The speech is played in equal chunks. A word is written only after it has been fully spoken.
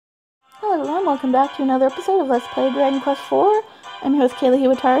Hello and welcome back to another episode of Let's Play Dragon Quest IV. I'm your host Kayla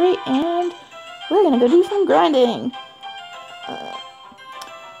Hiwatari, and we're gonna go do some grinding.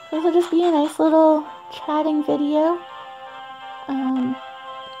 This will just be a nice little chatting video. I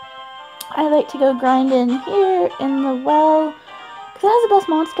like to go grind in here in the well, because it has the best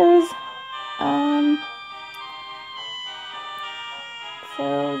monsters.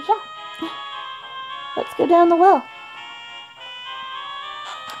 So yeah, let's go down the well.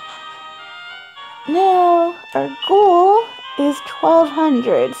 Now, our goal is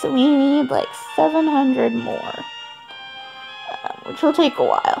 1,200, so we need like 700 more, which will take a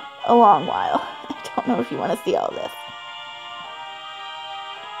while, a long while. I don't know if you want to see all this.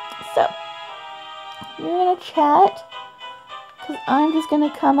 So, we're going to chat, because I'm just going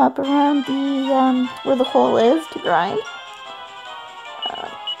to come up around the, where the hole is to grind.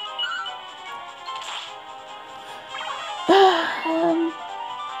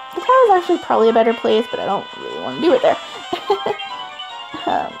 The tower is actually probably a better place, but I don't really want to do it there.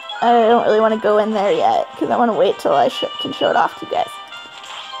 I don't really want to go in there yet, because I want to wait till I can show it off to you guys.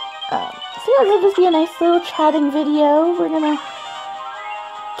 So yeah, it'll just be a nice little chatting video. We're gonna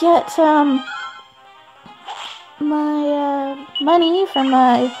get my money for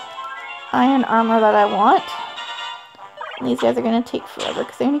my iron armor that I want. And these guys are gonna take forever,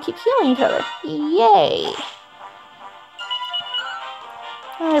 because they're gonna keep healing each other. Yay!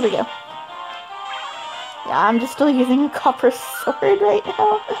 There we go. Yeah, I'm just still using a copper sword right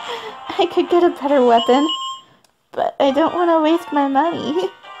now. I could get a better weapon, but I don't want to waste my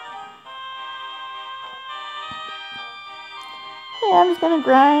money. Yeah, I'm just gonna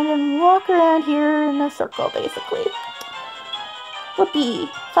grind and walk around here in a circle, basically. Whoopee!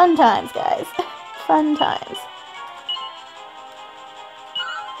 Fun times, guys. Fun times.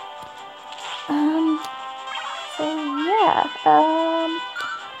 So yeah,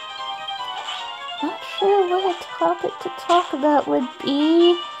 not sure what a topic to talk about would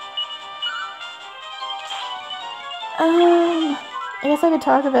be. I guess I could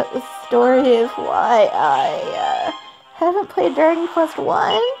talk about the story of why I haven't played Dragon Quest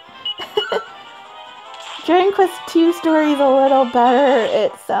 1. Dragon Quest 2 story is a little better.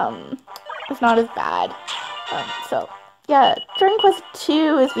 It's not as bad. So yeah, Dragon Quest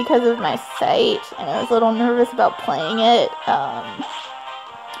 2 is because of my sight, and I was a little nervous about playing it.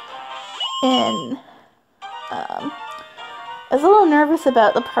 I was a little nervous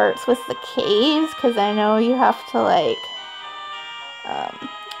about the parts with the caves, because I know you have to, like,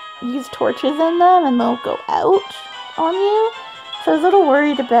 use torches in them, and they'll go out on you. So I was a little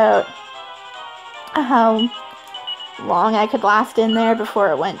worried about how long I could last in there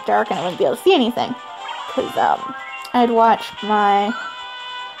before it went dark and I wouldn't be able to see anything. Because, I'd watched my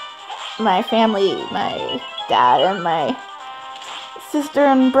family, my dad and my sister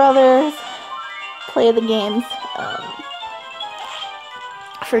and brothers play the games,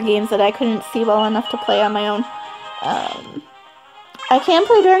 for games that I couldn't see well enough to play on my own. I can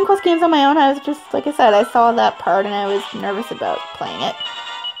play Dragon Quest games on my own. I was just, like I said, I saw that part and I was nervous about playing it.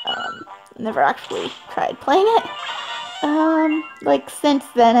 Never actually tried playing it. Like, since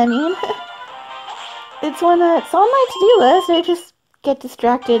then, I mean. It's on my to-do list. I just get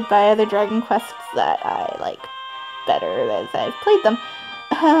distracted by other Dragon Quests that I like better as I've played them.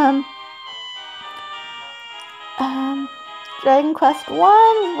 Dragon Quest 1,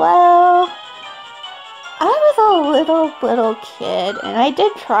 well, I was a little kid, and I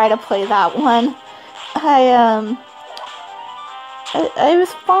did try to play that one. I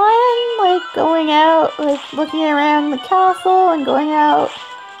was fine, like, going out, like, looking around the castle and going out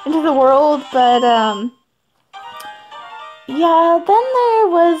into the world, but, yeah, then there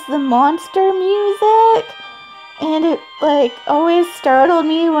was the monster music, and it, like, always startled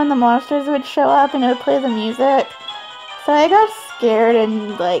me when the monsters would show up and it would play the music. So I got scared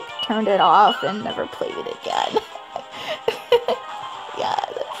and, like, turned it off and never played it again. Yeah,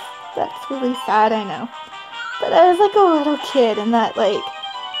 that's really sad, I know. But I was, like, a little kid, and that, like,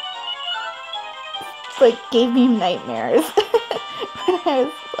 gave me nightmares when I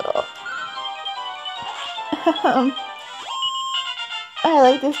was little. I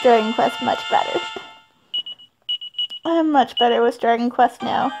like this Dragon Quest much better. I'm much better with Dragon Quest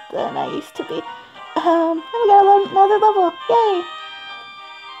now than I used to be. And we got another level. Yay!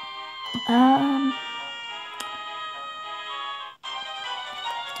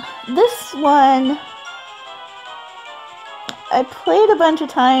 This one I played a bunch of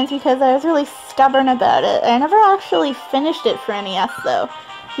times because I was really stubborn about it. I never actually finished it for NES though,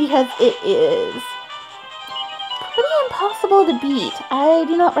 because it is pretty impossible to beat. I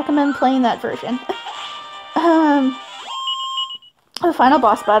do not recommend playing that version. the final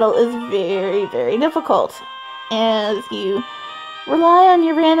boss battle is very, very difficult, as you rely on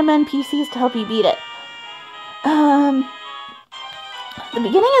your random NPCs to help you beat it. The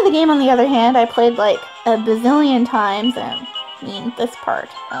beginning of the game, on the other hand, I played like a bazillion times, and I mean this part,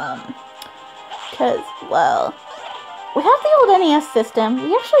 because, well, we have the old NES system.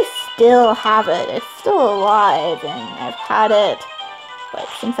 We actually still have it. It's still alive, and I've had it, like,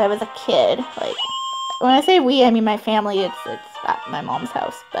 since I was a kid. Like, when I say we, I mean my family. It's at my mom's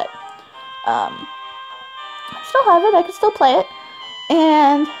house, but, I still have it. I can still play it,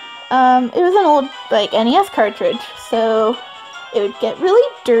 and, it was an old, like, NES cartridge, so it would get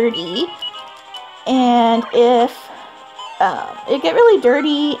really dirty, and if, it'd get really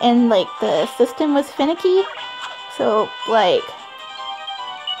dirty, and, like, the system was finicky, so, like,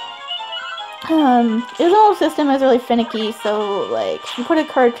 it was an old system, it was really finicky, so, like, if you put a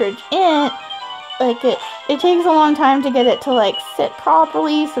cartridge in, like, it takes a long time to get it to, like, sit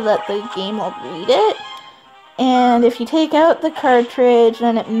properly so that the game will read it, and if you take out the cartridge,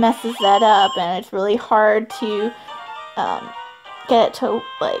 then it messes that up, and it's really hard to, get it to,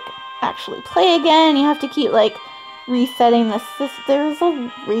 like, actually play again. You have to keep, like, resetting the system. There's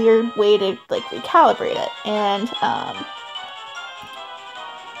a weird way to, like, recalibrate it, and,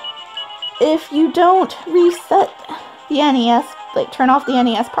 if you don't reset the NES, like, turn off the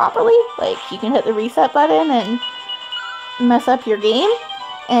NES properly, like, you can hit the reset button and mess up your game,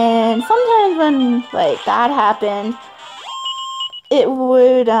 and sometimes when, like, that happened, it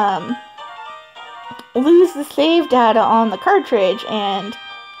would, lose the save data on the cartridge, and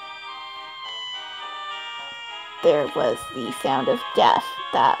there was the sound of death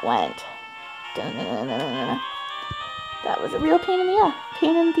that went. That was a real pain in the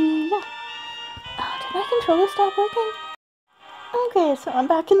Oh, did my controller stop working? Okay, so I'm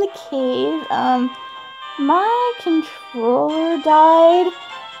back in the cave. My controller died,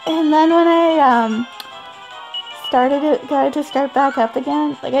 and then when I started it, got it to start back up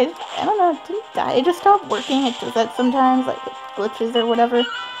again. Like, I don't know, it didn't die. It just stopped working. It does that sometimes, like, with glitches or whatever.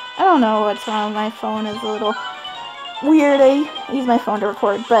 I don't know what's wrong. My phone is a little weird. I use my phone to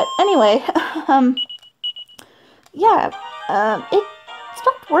record. But anyway, yeah, it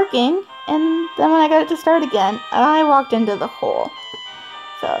stopped working. And then when I got it to start again, I walked into the hole.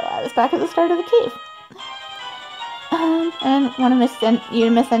 So I was back at the start of the cave. I didn't want you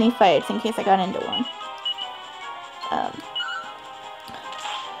to miss any fights in case I got into one.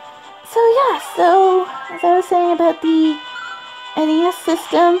 So yeah, so as I was saying about the NES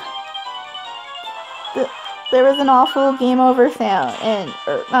system, there was an awful game over sound,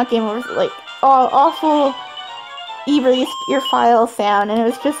 or not game over, like, awful erased your file sound, and it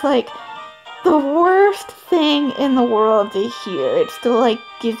was just like the worst thing in the world to hear. It still, like,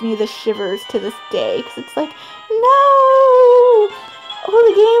 gives me the shivers to this day, because it's like, no! Oh,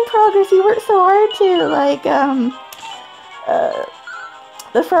 the game progress, you worked so hard to, like,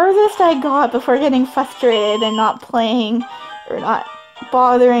 the furthest I got before getting frustrated and not playing, or not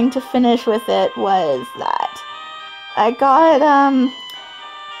bothering to finish with it, was that I got,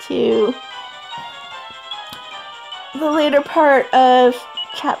 to the later part of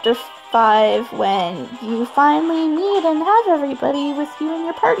Chapter 5, when you finally meet and have everybody with you in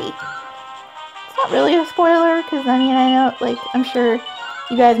your party. It's not really a spoiler, because, I mean, I know, like, I'm sure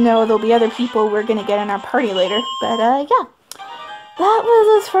you guys know there'll be other people we're gonna get in our party later, but, yeah. That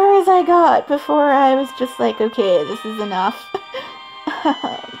was as far as I got before I was just like, okay, this is enough.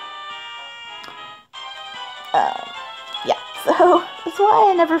 Yeah, so that's why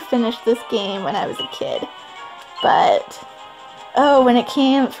I never finished this game when I was a kid. But, oh, when it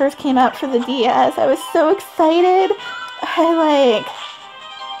first came out for the DS, I was so excited. I, like,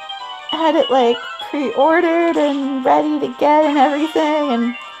 had it, like, pre-ordered and ready to get and everything,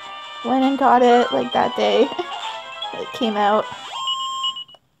 and went and got it, like, that day it came out.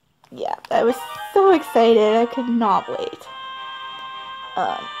 Yeah, I was so excited, I could not wait.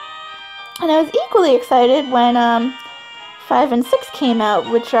 And I was equally excited when 5 and 6 came out,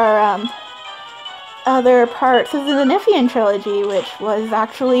 which are other parts of the Zenithian trilogy, which was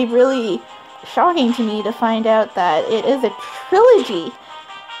actually really shocking to me to find out that it is a trilogy.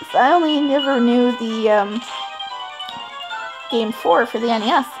 So I only never knew the game 4 for the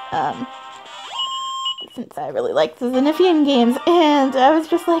NES, since I really like the Zenithian games, and I was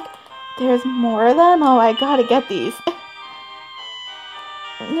just like, there's more of them? Oh, I gotta get these.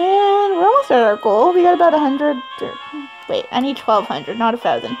 And we're almost at our goal. We got about 100, wait, I need 1,200, not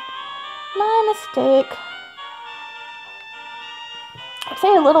 1,000. My mistake. I'd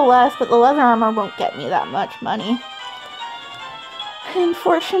say a little less, but the leather armor won't get me that much money.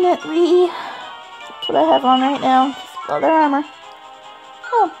 Unfortunately, that's what I have on right now, just leather armor.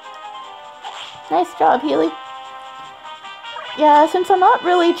 Oh, nice job, Healy. Yeah, since I'm not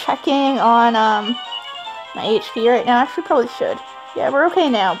really checking on my HP right now, actually probably should. Yeah, we're okay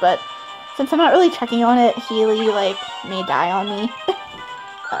now, but since I'm not really checking on it, Healy, like, may die on me.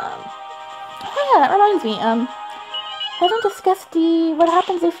 Oh yeah, that reminds me, I haven't discussed what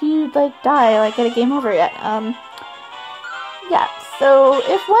happens if you, like, die, like, at a game over yet. Yeah, so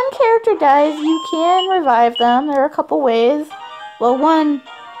if one character dies, you can revive them. There are a couple ways. Well, one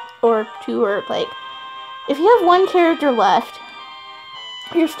or two, or, like, if you have one character left,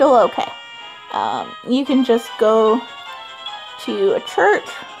 you're still okay. You can just go to a church,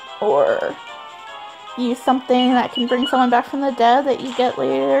 or use something that can bring someone back from the dead that you get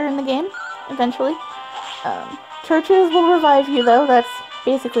later in the game, eventually. Churches will revive you, though. That's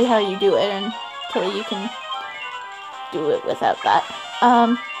basically how you do it until you can do it without that.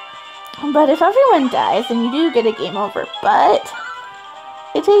 But if everyone dies, then you do get a game over. But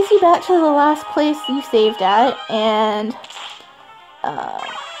it takes you back to the last place you saved at, and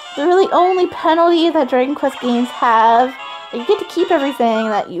the really only penalty that Dragon Quest games have, you get to keep everything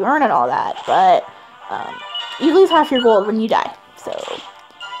that you earn and all that, but you lose half your gold when you die. So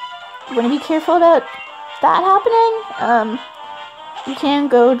you want to be careful about that happening. You can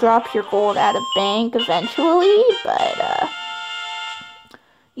go drop your gold at a bank eventually, but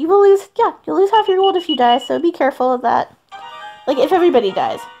you will lose, yeah, you'll lose half your gold if you die, so be careful of that. Like, if everybody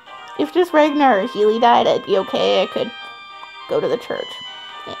dies. If just Ragnar or Healy died, I'd be okay. I could go to the church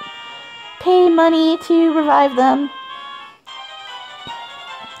and pay money to revive them.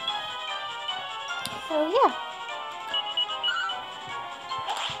 So, yeah.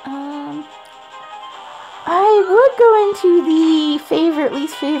 I would go into the favorite,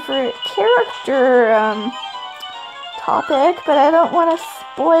 least favorite character, topic, but I don't want to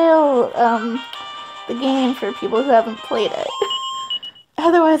spoil, the game for people who haven't played it.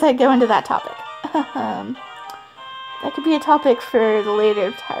 Otherwise, I'd go into that topic. That could be a topic for the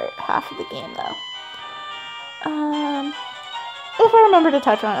later half of the game, though. If I remember to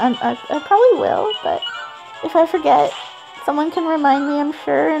touch on it, I probably will, but if I forget, someone can remind me, I'm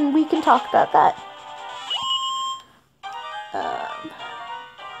sure, and we can talk about that.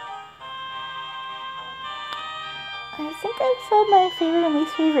 I think I've said my favorite and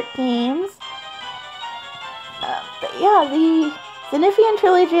least favorite games. But yeah, the Zenithian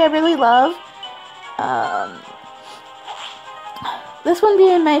Trilogy I really love. This one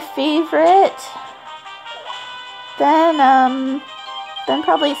being my favorite. Then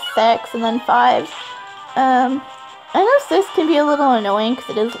probably 6, and then 5. I know 6 can be a little annoying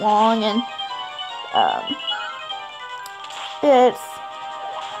because it is long, and it's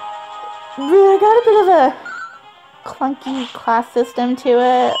really got a bit of a clunky class system to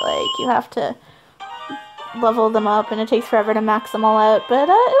it. Like, you have to level them up, and it takes forever to max them all out, but it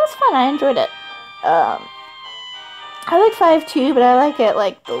was fun. I enjoyed it. I like 5 too, but I like it,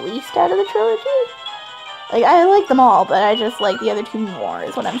 like, the least out of the trilogy. Like, I like them all, but I just like the other 2 more,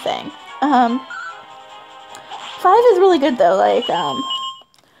 is what I'm saying. 5 is really good, though. Like,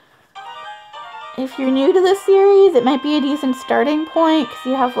 if you're new to this series, it might be a decent starting point, because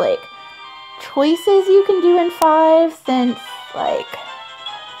you have, like, choices you can do in 5, since, like,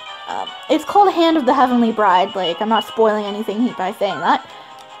 it's called Hand of the Heavenly Bride. Like, I'm not spoiling anything by saying that.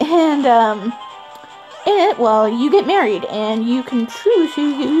 And, in it, well, you get married, and you can choose who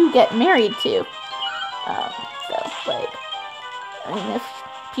you get married to. So, like, I mean, if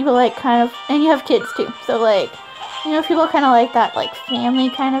people, like, kind of, and you have kids, too, so, like, you know, if people kind of like that, like, family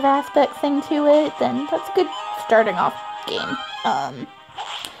kind of aspect thing to it, then that's a good starting off game.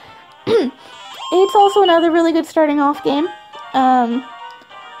 It's also another really good starting off game. I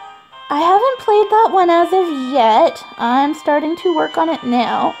haven't played that one as of yet. I'm starting to work on it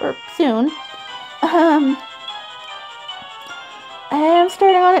now, or soon. I am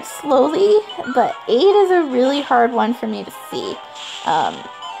starting on it slowly, but 8 is a really hard one for me to see.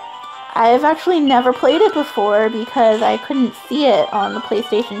 I've actually never played it before because I couldn't see it on the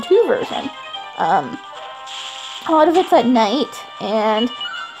PlayStation 2 version. A lot of it's at night, and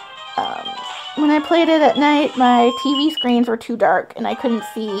when I played it at night, my TV screens were too dark, and I couldn't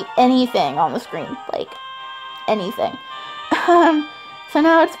see anything on the screen, like, anything. So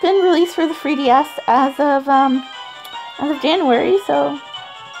now it's been released for the 3DS as of January, so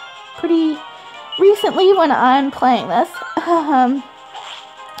pretty recently when I'm playing this.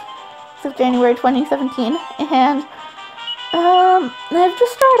 As of January 2017, and I've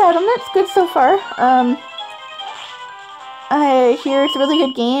just started out on it. It's good so far. I hear it's a really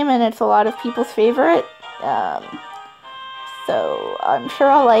good game, and it's a lot of people's favorite, so I'm sure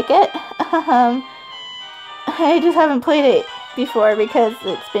I'll like it. I just haven't played it before because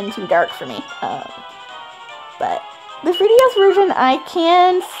it's been too dark for me. But the 3DS version, I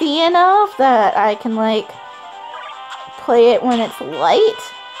can see enough that I can, like, play it when it's light.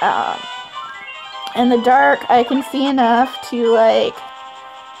 In the dark, I can see enough to, like,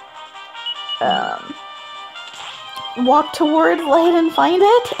 walk towards light and find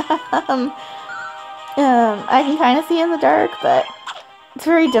it. I can kind of see in the dark, but it's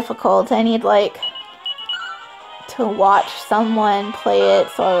very difficult. I need, like, to watch someone play it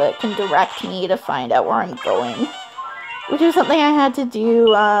so it can direct me to find out where I'm going. Which is something I had to do,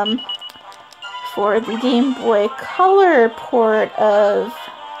 for the Game Boy Color port of...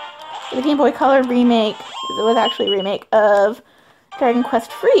 the Game Boy Color remake, because it was actually a remake of Dragon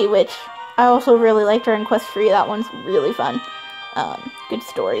Quest Free, which I also really like Dragon Quest Free. That one's really fun. Good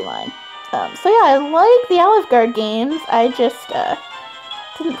storyline. So yeah, I like the Olive Guard games. I just,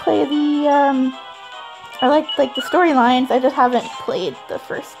 didn't play the, I like the storylines. I just haven't played the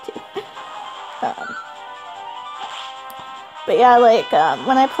first two. But yeah, like,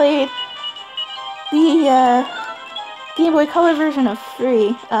 when I played the, Game Boy Color version of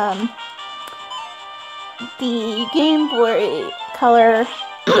Free, the Game Boy Color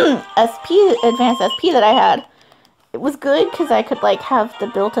SP, Advanced SP that I had, it was good because I could, like, have the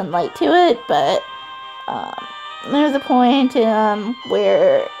built-in light to it, but there was a point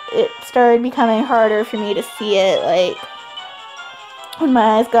where it started becoming harder for me to see it, like, when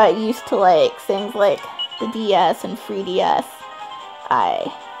my eyes got used to, like, things like the DS and 3DS,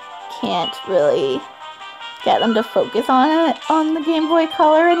 I can't really get them to focus on it on the Game Boy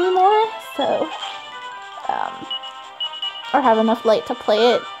Color anymore, so, or have enough light to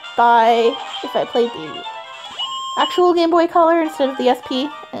play it by if I played the actual Game Boy Color instead of the SP,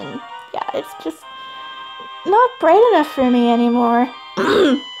 and yeah, it's just not bright enough for me anymore.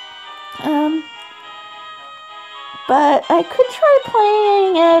 But I could try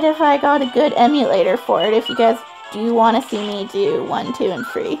playing it if I got a good emulator for it, if you guys do want to see me do 1, 2, and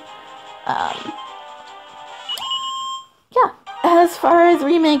 3. Yeah, as far as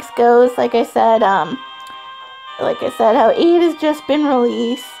remakes goes, like I said, how 8 has just been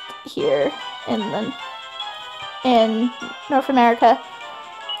released here in North America.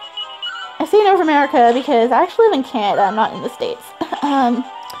 I say North America because I actually live in Canada, I'm not in the States.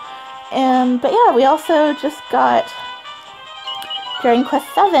 But yeah, we also just got Dragon Quest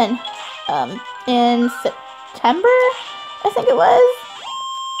VII in September, I think it was.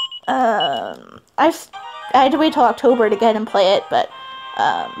 I had to wait till October to get and play it, but,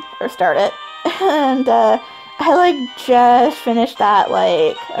 or start it. And, I, like, just finished that,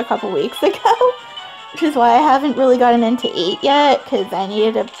 like, a couple weeks ago. Which is why I haven't really gotten into 8 yet, because I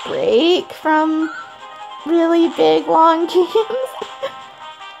needed a break from really big, long games.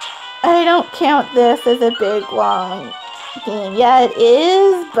 I don't count this as a big, long game. Yeah, it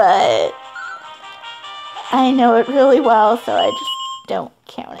is, but I know it really well, so I just don't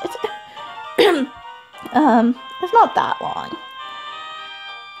count it. It's not that long.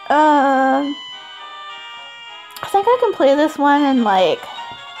 I think I can play this one in, like,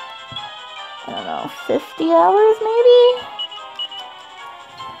 I don't know, 50 hours maybe?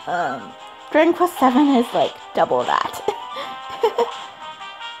 Dragon Quest VII is, like, double that.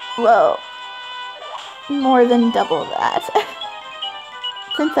 Well, more than double that.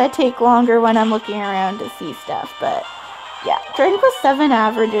 Since I take longer when I'm looking around to see stuff, but yeah, Dragon Quest VII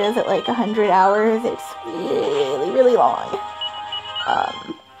averages at, like, 100 hours. It's really, really long.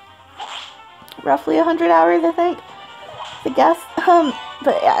 Roughly 100 hours, I think, I guess.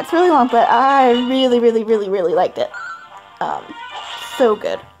 But yeah, it's really long, but I really, really, really, really liked it. So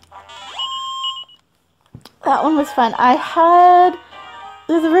good. That one was fun.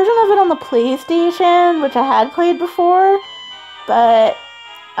 There's a version of it on the PlayStation, which I had played before, but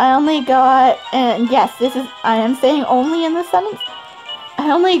I only got, and yes, I am saying only in this sentence,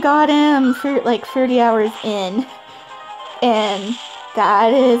 I only got him for, like, 30 hours in, and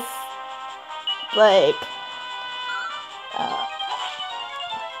that is, like,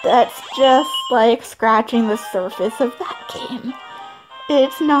 that's just, like, scratching the surface of that game.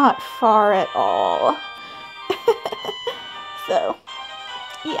 It's not far at all. So,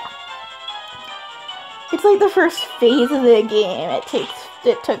 yeah. It's like the first phase of the game. It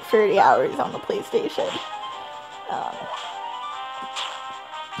took 30 hours on the PlayStation.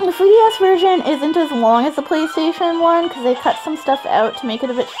 The 3DS version isn't as long as the PlayStation one, because they cut some stuff out to make it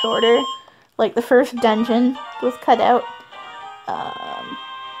a bit shorter. Like, the first dungeon was cut out.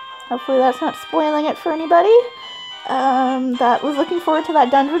 Hopefully that's not spoiling it for anybody that was looking forward to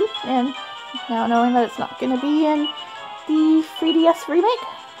that dungeon, and now knowing that it's not going to be in the 3DS remake.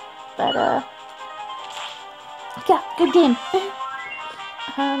 But, Yeah, good game.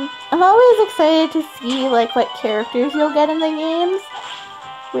 I'm always excited to see like what characters you'll get in the games,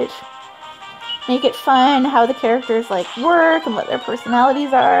 which make it fun how the characters like work and what their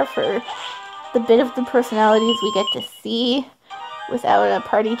personalities are for the bit of the personalities we get to see without a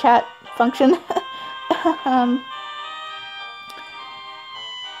party chat function. um,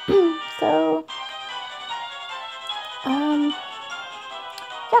 so,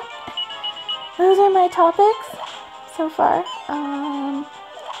 yeah, those are my topics so far.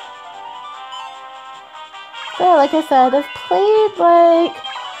 So yeah, like I said, I've played like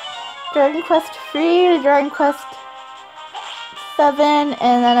Dragon Quest 3 to Dragon Quest 7,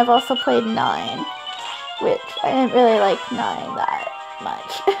 and then I've also played 9, which I didn't really like 9 that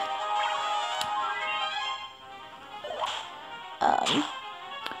much.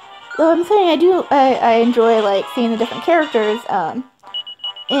 Though I'm saying I enjoy like seeing the different characters.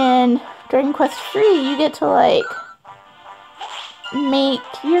 In Dragon Quest 3, you get to like make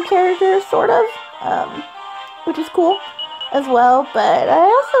your character sort of, which is cool as well. But I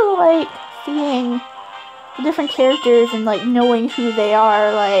also like seeing the different characters and like knowing who they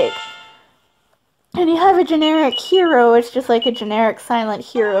are. Like, and you have a generic hero, it's just like a generic silent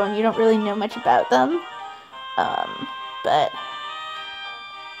hero, and you don't really know much about them. But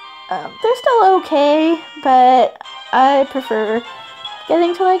they're still okay, but I prefer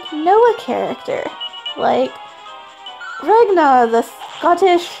getting to like know a character, like Ragnar, the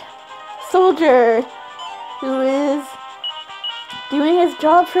Scottish soldier who is doing his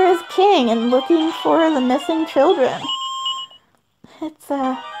job for his king and looking for the missing children. It's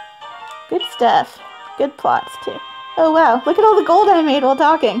good stuff. Good plots too. Oh wow, look at all the gold I made while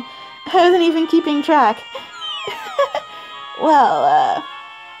talking. I wasn't even keeping track. Well,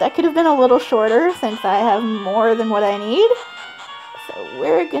 that could have been a little shorter since I have more than what I need. So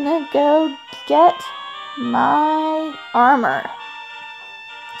we're gonna go get my armor.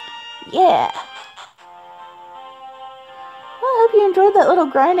 Yeah. Well, I hope you enjoyed that little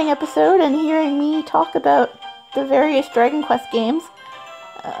grinding episode and hearing me talk about the various Dragon Quest games.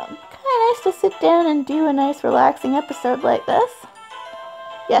 Kind of nice to sit down and do a nice relaxing episode like this.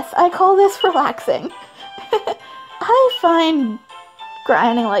 Yes, I call this relaxing. I find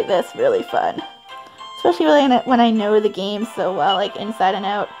grinding like this really fun. Especially when I know the game so well, like inside and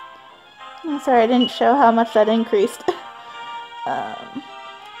out. I'm sorry I didn't show how much that increased.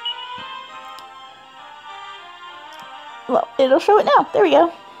 Well, it'll show it now. There we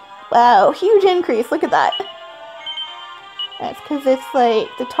go. Wow, huge increase. Look at that. That's because it's like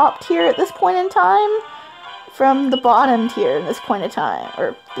the top tier at this point in time from the bottom tier at this point in time.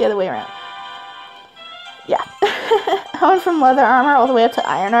 Or the other way around. Yeah. I went from leather armor all the way up to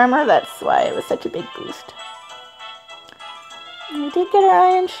iron armor. That's why it was such a big boost. We did get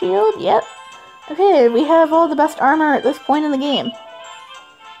our iron shield. Yep. Okay, we have all the best armor at this point in the game.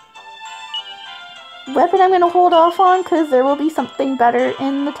 Weapon I'm going to hold off on because there will be something better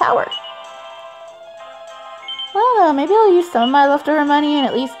in the tower. I don't know, maybe I'll use some of my leftover money and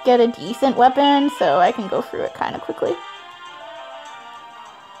at least get a decent weapon so I can go through it kind of quickly.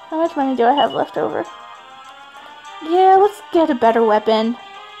 How much money do I have left over? Yeah, let's get a better weapon.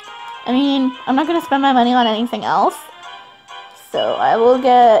 I mean, I'm not going to spend my money on anything else. So I will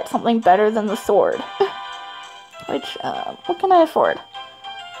get something better than the sword. Which, what can I afford?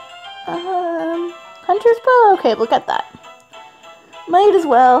 Hunter's bow? Okay, look at that. Might as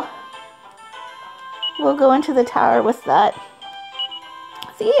well. We'll go into the tower with that.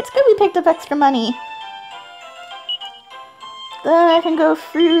 See, it's good we picked up extra money. Then I can go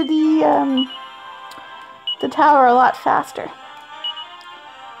through the tower a lot faster.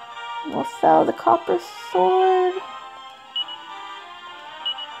 We'll sell the copper sword.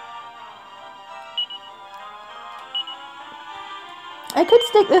 I could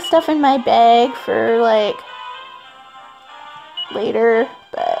stick this stuff in my bag for, like, later,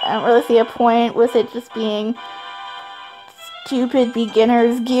 but I don't really see a point with it just being stupid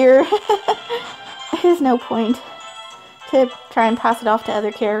beginner's gear. There's no point to try and pass it off to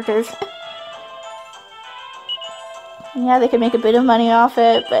other characters. Yeah, they could make a bit of money off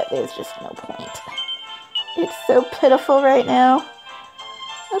it, but there's just no point. It's so pitiful right now.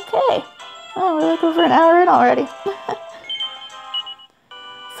 Okay. Oh, we're like over an hour in already.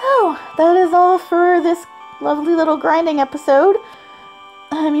 So, that is all for this lovely little grinding episode.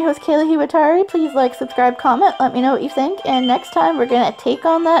 I'm your host, Kayla Hiwatari. Please like, subscribe, comment, let me know what you think. And next time, we're going to take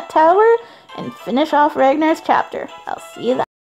on that tower and finish off Ragnar's chapter. I'll see you then.